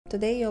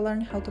Today you'll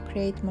learn how to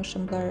create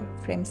motion blur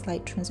frame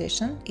slide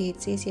transition.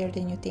 It's easier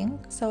than you think,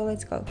 so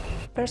let's go.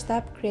 First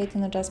up, create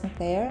an adjustment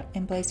layer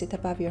and place it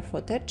above your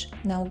footage.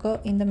 Now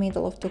go in the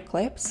middle of two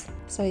clips,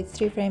 so it's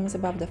 3 frames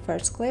above the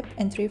first clip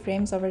and 3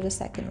 frames over the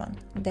second one.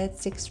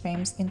 That's 6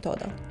 frames in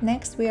total.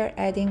 Next we are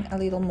adding a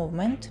little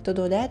movement. To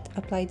do that,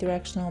 apply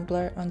directional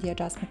blur on the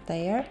adjustment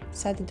layer,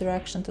 set the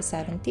direction to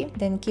 70,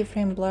 then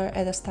keyframe blur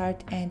at the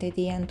start and at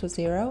the end to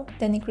 0,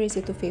 then increase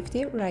it to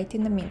 50 right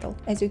in the middle.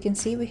 As you can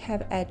see, we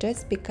have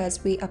edges because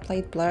we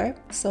applied blur,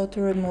 so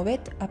to remove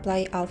it,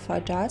 apply alpha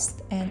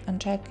adjust and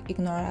uncheck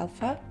ignore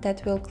alpha.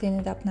 That will clean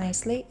it up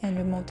nicely and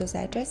remove those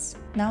edges.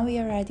 Now we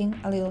are adding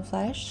a little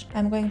flash.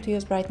 I'm going to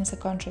use brightness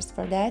and contrast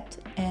for that,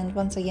 and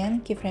once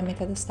again keyframe it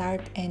at the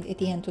start and at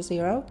the end to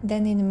 0.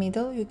 Then in the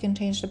middle you can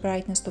change the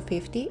brightness to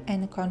 50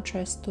 and the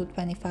contrast to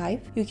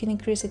 25. You can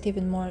increase it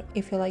even more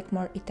if you like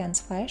more intense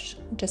flash,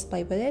 just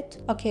play with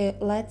it. Okay,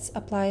 let's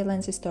apply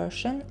lens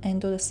distortion and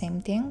do the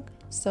same thing.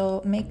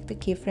 So make the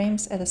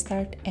keyframes at the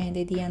start and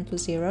at the end to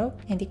 0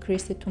 and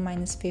decrease it to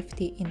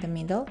 -50 in the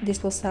middle.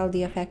 This will sell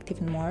the effect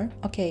even more.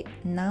 Okay,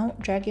 now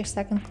drag your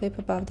second clip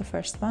above the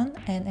first one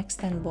and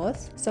extend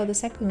both. So the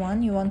second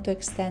one you want to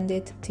extend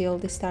it till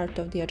the start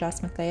of the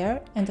adjustment layer,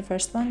 and the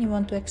first one you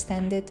want to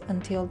extend it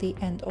until the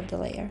end of the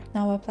layer.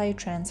 Now apply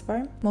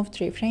transform, move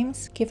 3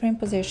 frames, keyframe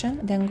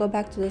position, then go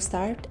back to the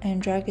start and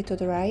drag it to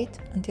the right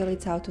until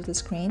it's out of the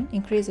screen.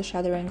 Increase the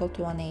shutter angle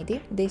to 180.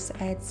 This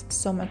adds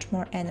so much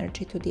more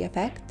energy to the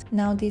effect.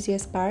 Now the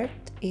easiest part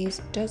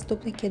is just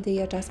duplicate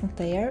the adjustment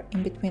layer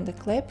in between the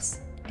clips,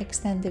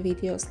 extend the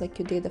videos like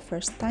you did the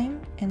first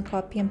time, and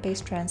copy and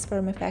paste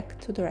transform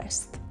effect to the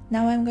rest.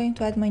 Now I'm going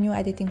to add my new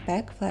editing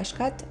pack, Flash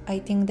Cut. I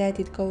think that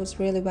it goes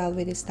really well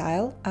with this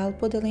style. I'll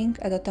put the link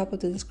at the top of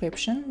the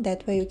description,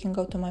 that way you can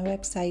go to my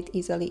website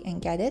easily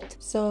and get it.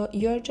 So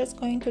you're just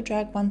going to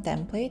drag one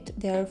template.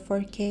 There are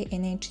 4K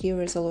and HD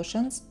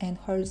resolutions and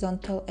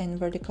horizontal and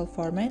vertical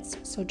formats,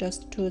 so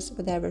just choose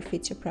whatever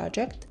fits your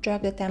project.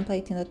 Drag the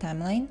template in the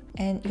timeline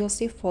and you'll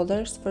see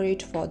folders for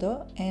each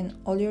photo, and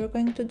all you're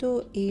going to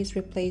do is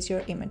replace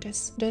your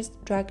images. Just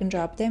drag and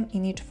drop them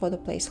in each photo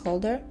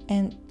placeholder,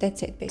 and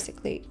that's it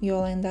basically.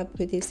 You'll end up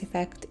with this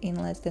effect in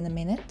less than a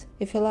minute.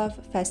 If you love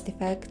fast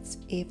effects,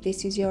 if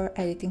this is your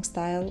editing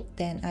style,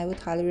 then I would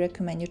highly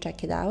recommend you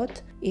check it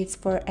out. It's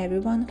for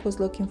everyone who's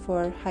looking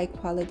for high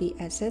quality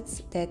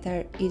assets that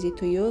are easy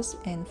to use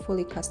and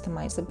fully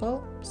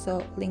customizable,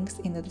 so links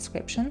in the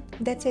description.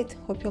 That's it,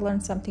 hope you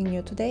learned something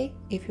new today.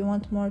 If you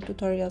want more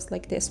tutorials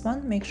like this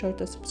one, make sure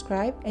to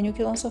subscribe, and you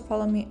can also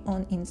follow me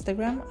on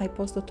Instagram. I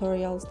post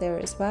tutorials there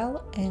as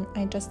well, and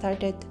I just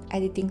started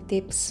editing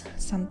tips,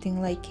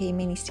 something like a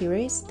mini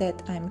series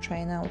that I'm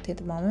trying out at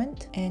the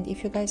moment, and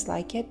if you guys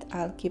like it,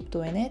 I'll keep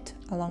doing it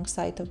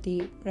alongside of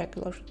the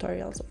regular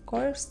tutorials, of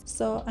course.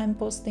 So I'm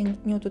posting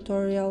new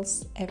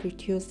tutorials every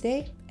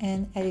Tuesday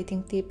and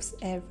editing tips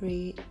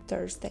every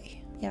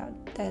Thursday. Yeah,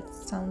 that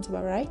sounds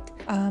about right.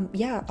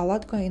 Yeah, a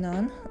lot going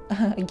on,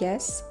 I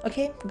guess.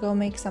 Okay, go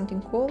make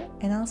something cool,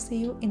 and I'll see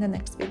you in the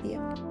next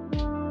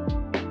video.